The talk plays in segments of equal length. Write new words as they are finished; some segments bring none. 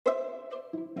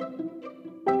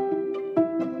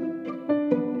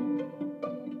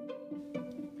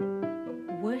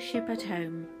Worship at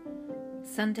Home,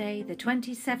 Sunday the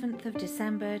 27th of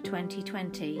December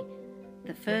 2020,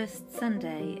 the first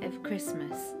Sunday of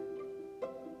Christmas.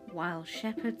 While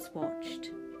Shepherds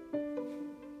Watched.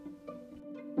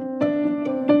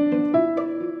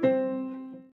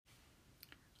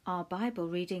 Our Bible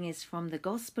reading is from the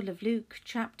Gospel of Luke,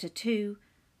 chapter 2,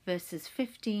 verses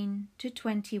 15 to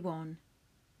 21.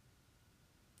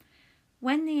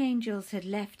 When the angels had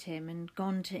left him and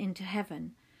gone into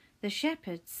heaven, the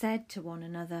shepherds said to one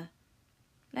another,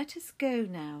 "Let us go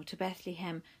now to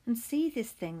Bethlehem and see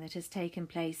this thing that has taken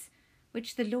place,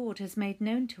 which the Lord has made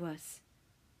known to us."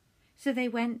 So they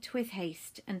went with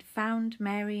haste and found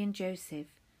Mary and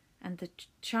Joseph and the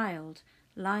child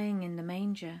lying in the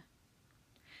manger.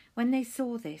 When they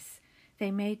saw this,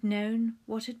 they made known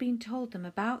what had been told them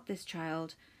about this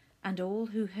child, and all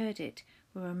who heard it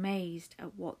were amazed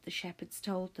at what the shepherds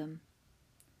told them.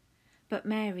 But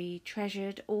Mary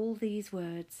treasured all these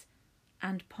words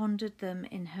and pondered them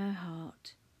in her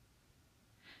heart.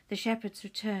 The shepherds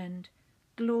returned,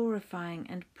 glorifying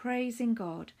and praising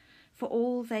God for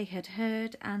all they had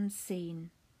heard and seen,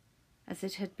 as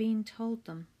it had been told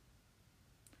them.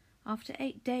 After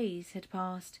 8 days had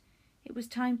passed, it was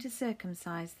time to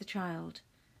circumcise the child,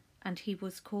 and he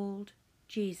was called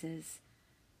Jesus,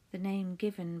 the name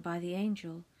given by the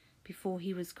angel before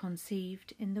he was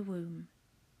conceived in the womb.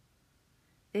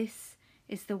 This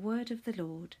is the word of the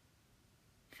Lord.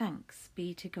 Thanks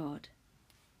be to God.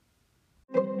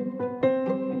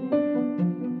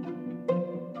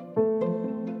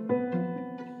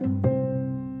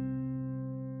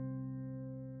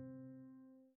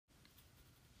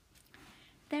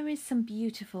 There is some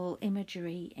beautiful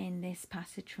imagery in this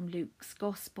passage from Luke's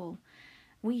Gospel.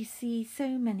 We see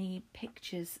so many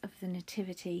pictures of the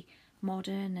Nativity,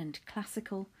 modern and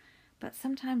classical, but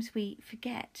sometimes we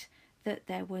forget that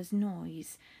there was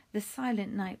noise. The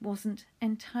silent night wasn't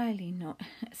entirely not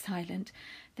silent.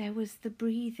 There was the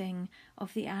breathing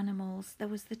of the animals, there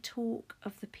was the talk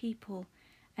of the people,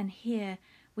 and here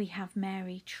we have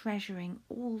Mary treasuring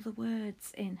all the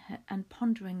words in her and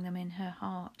pondering them in her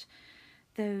heart.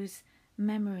 Those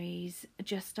memories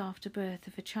just after birth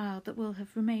of a child that will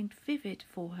have remained vivid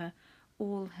for her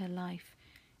all her life.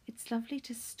 It's lovely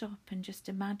to stop and just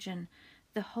imagine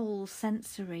the whole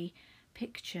sensory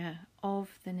picture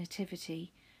of the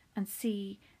Nativity and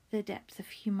see the depth of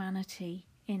humanity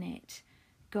in it,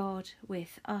 God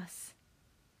with us.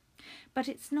 But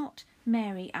it's not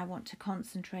Mary I want to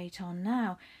concentrate on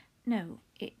now. No,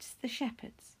 it's the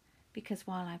shepherds, because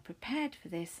while I prepared for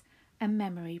this, a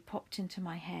memory popped into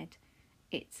my head.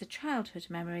 It's a childhood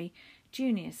memory,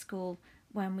 junior school,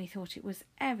 when we thought it was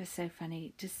ever so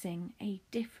funny to sing a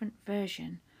different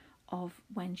version of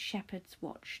When Shepherds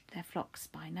Watched Their Flocks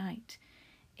by Night.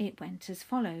 It went as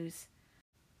follows.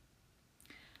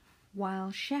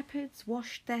 While shepherds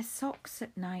washed their socks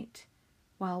at night,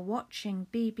 while watching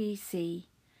BBC,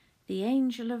 the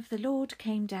angel of the Lord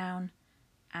came down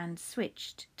and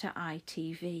switched to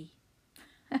ITV.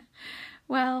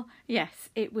 Well, yes,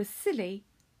 it was silly,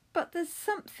 but there's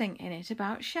something in it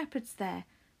about shepherds there.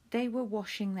 They were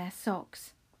washing their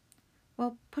socks.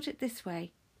 Well, put it this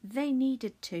way, they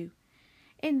needed to.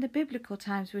 In the biblical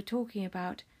times we're talking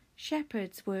about,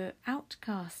 shepherds were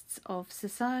outcasts of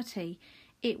society.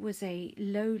 It was a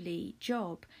lowly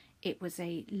job. It was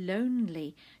a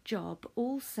lonely job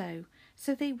also.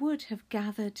 So they would have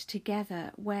gathered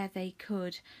together where they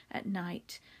could at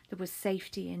night. There was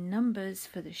safety in numbers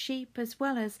for the sheep as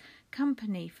well as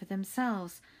company for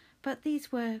themselves. But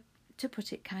these were, to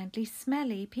put it kindly,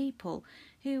 smelly people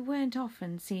who weren't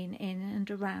often seen in and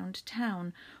around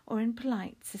town or in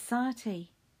polite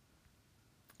society.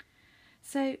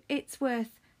 So it's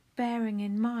worth bearing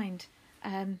in mind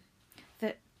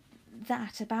that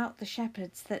about the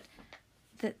shepherds, that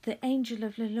the angel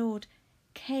of the Lord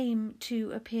came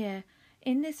to appear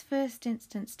in this first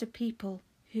instance to people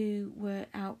who were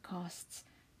outcasts,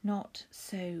 not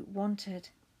so wanted.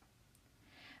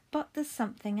 But there's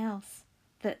something else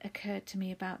that occurred to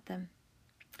me about them.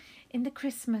 In the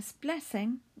Christmas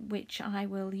blessing, which I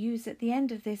will use at the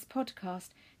end of this podcast,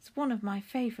 it's one of my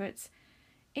favourites,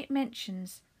 it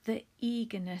mentions the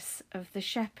eagerness of the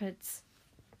shepherds.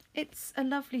 It's a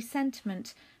lovely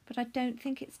sentiment, but I don't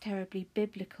think it's terribly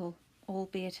biblical,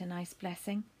 albeit a nice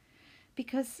blessing,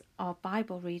 because our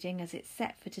Bible reading as it's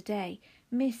set for today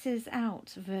misses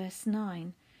out verse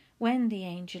 9, when the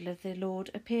angel of the Lord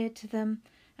appeared to them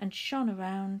and shone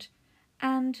around,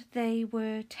 and they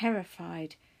were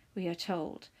terrified, we are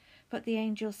told. But the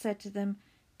angel said to them,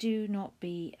 "Do not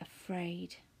be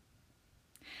afraid."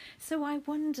 So I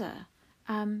wonder,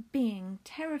 being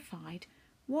terrified,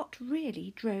 what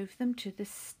really drove them to the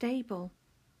stable?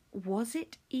 Was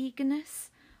it eagerness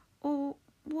or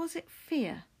was it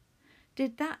fear?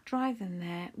 Did that drive them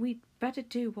there? We'd better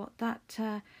do what that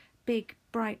big,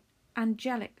 bright,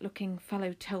 angelic-looking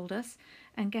fellow told us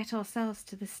and get ourselves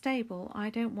to the stable. I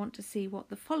don't want to see what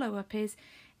the follow-up is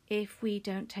if we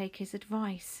don't take his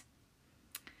advice.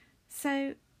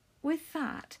 So, with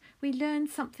that, we learn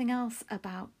something else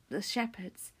about the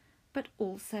shepherds, but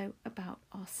also about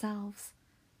ourselves.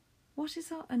 What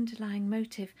is our underlying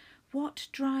motive? What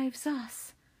drives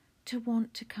us to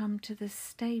want to come to the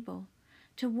stable,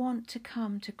 to want to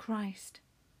come to Christ?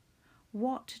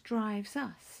 What drives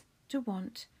us to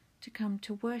want to come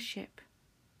to worship,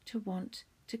 to want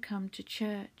to come to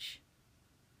church?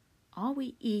 Are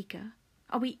we eager?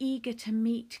 Are we eager to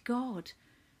meet God?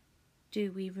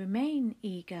 Do we remain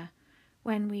eager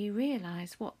when we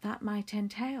realise what that might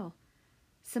entail?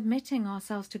 Submitting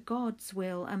ourselves to God's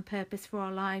will and purpose for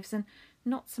our lives and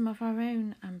not some of our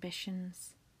own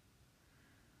ambitions?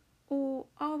 Or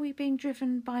are we being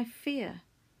driven by fear?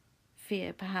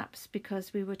 Fear perhaps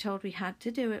because we were told we had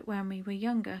to do it when we were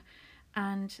younger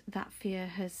and that fear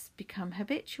has become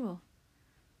habitual.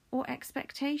 Or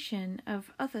expectation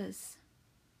of others.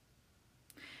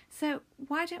 So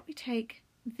why don't we take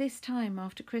this time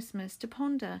after Christmas to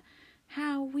ponder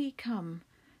how we come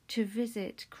to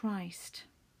visit Christ,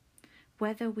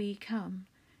 whether we come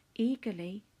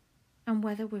eagerly and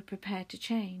whether we're prepared to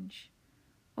change,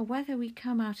 or whether we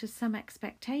come out of some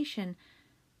expectation,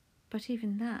 but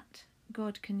even that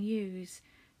God can use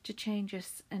to change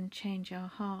us and change our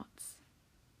hearts.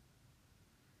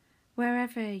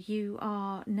 Wherever you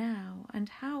are now and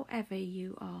however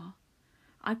you are,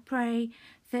 I pray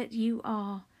that you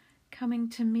are coming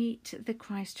to meet the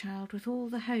Christ child with all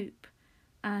the hope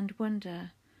and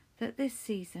wonder that this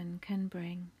season can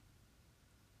bring.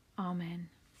 Amen.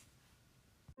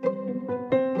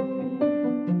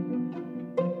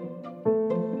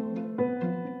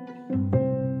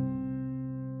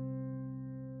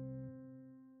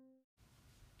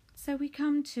 So we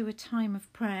come to a time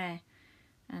of prayer,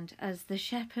 and as the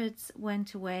shepherds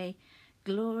went away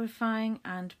glorifying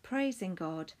and praising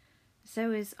God,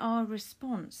 so is our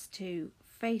response to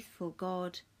faithful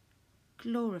God,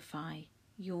 glorify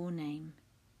your name.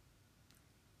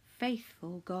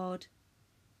 Faithful God,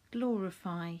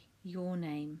 glorify your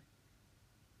name.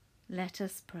 Let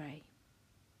us pray.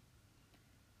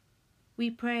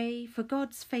 We pray for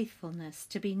God's faithfulness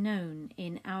to be known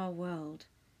in our world,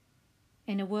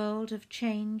 in a world of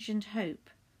change and hope,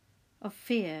 of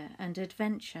fear and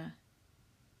adventure.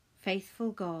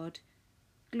 Faithful God,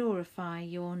 glorify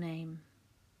your name.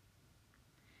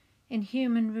 In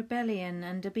human rebellion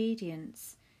and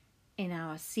obedience, in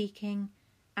our seeking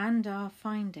and our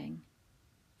finding,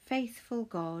 faithful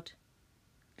God,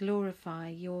 glorify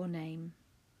your name.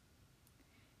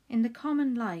 In the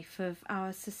common life of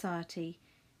our society,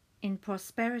 in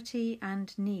prosperity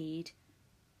and need,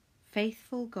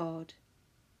 faithful God,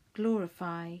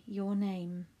 glorify your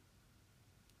name.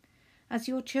 As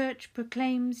your church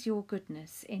proclaims your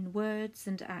goodness in words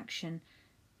and action,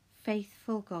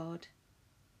 faithful God,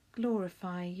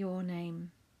 glorify your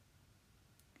name.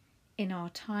 In our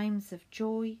times of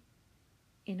joy,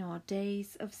 in our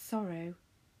days of sorrow,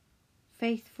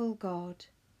 faithful God,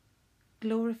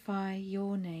 glorify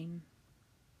your name.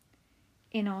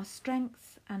 In our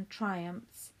strength and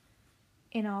triumphs,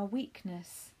 in our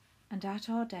weakness and at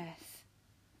our death,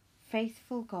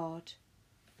 faithful God,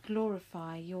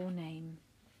 glorify your name.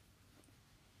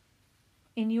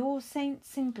 In your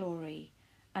saints in glory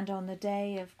and on the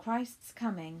day of Christ's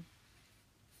coming,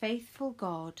 faithful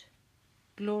God,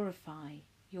 glorify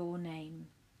your name.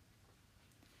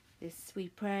 This we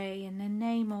pray in the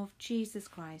name of Jesus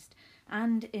Christ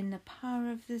and in the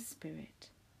power of the Spirit.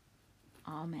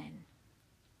 Amen.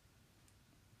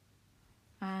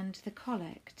 And the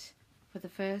collect for the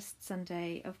first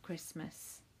Sunday of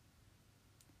Christmas.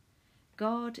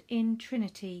 God in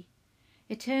Trinity,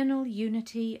 eternal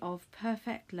unity of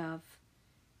perfect love,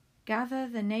 gather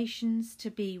the nations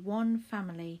to be one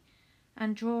family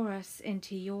and draw us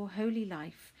into your holy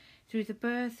life through the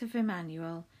birth of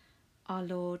Emmanuel, our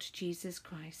Lord Jesus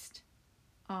Christ.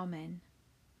 Amen.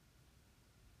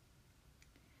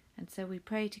 And so we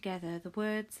pray together the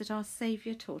words that our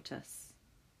Saviour taught us.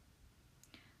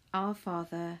 Our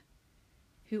Father,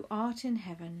 who art in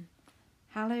heaven,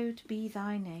 hallowed be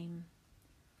thy name.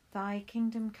 Thy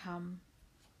kingdom come,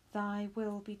 thy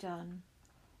will be done,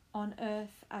 on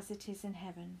earth as it is in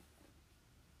heaven.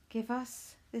 Give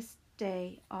us this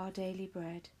day our daily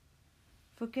bread.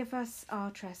 Forgive us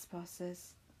our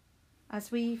trespasses, as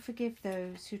we forgive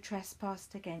those who trespass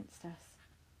against us.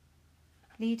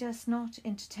 Lead us not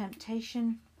into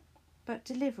temptation, but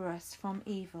deliver us from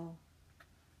evil.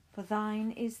 For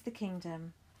thine is the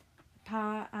kingdom, the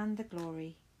power and the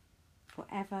glory, for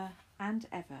ever and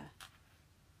ever.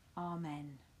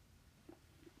 Amen.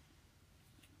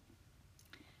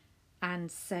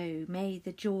 And so may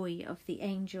the joy of the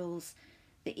angels,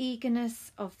 the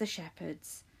eagerness of the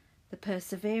shepherds, the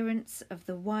perseverance of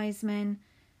the wise men,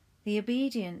 the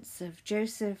obedience of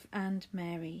Joseph and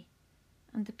Mary,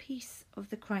 and the peace of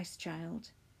the Christ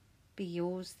child be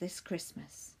yours this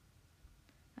Christmas.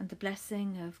 And the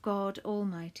blessing of God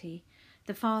Almighty,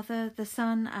 the Father, the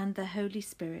Son, and the Holy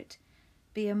Spirit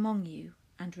be among you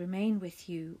and remain with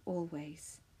you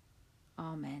always.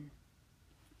 Amen.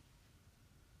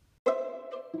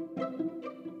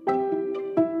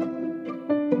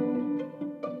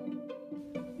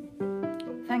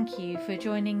 Thank you for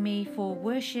joining me for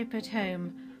Worship at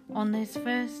Home on this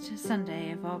first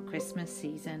Sunday of our Christmas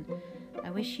season.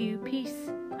 I wish you peace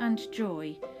and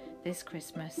joy this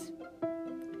Christmas.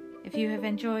 If you have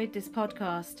enjoyed this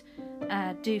podcast,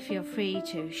 do feel free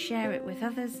to share it with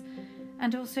others.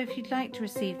 And also, if you'd like to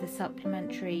receive the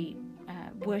supplementary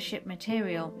worship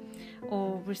material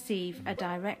or receive a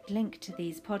direct link to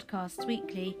these podcasts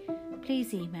weekly,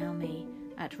 please email me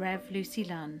at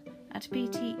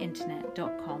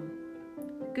revlucylunn@btinternet.com.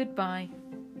 Goodbye.